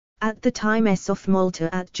At the time S of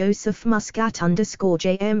Malta at Joseph Muscat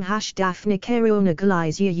 _JM # Daphne Caruana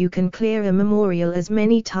Galizia. You can clear a memorial as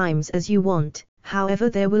many times as you want,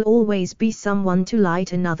 however there will always be someone to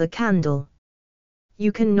light another candle.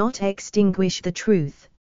 You cannot extinguish the truth.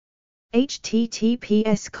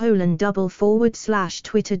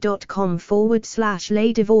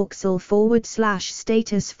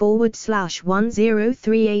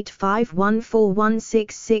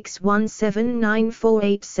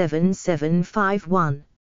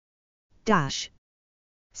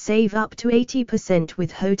 - Save up to 80%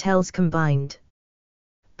 with hotels combined.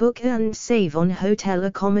 Book and save on hotel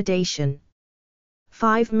accommodation.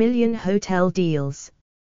 5 million hotel deals.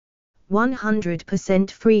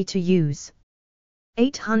 100% free to use.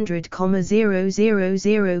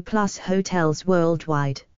 800,000 plus hotels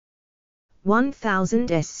worldwide.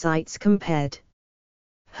 1000 sites compared.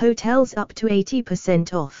 Hotels up to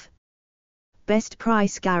 80% off. Best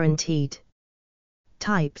price guaranteed.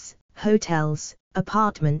 Types: hotels,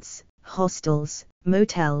 apartments, hostels,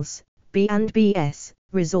 motels, B&Bs,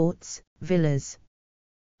 resorts, villas.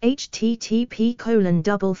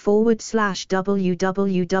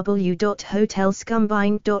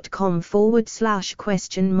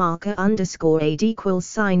 http://www.hotelscombined.com/?ad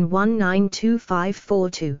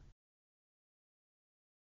 =$192542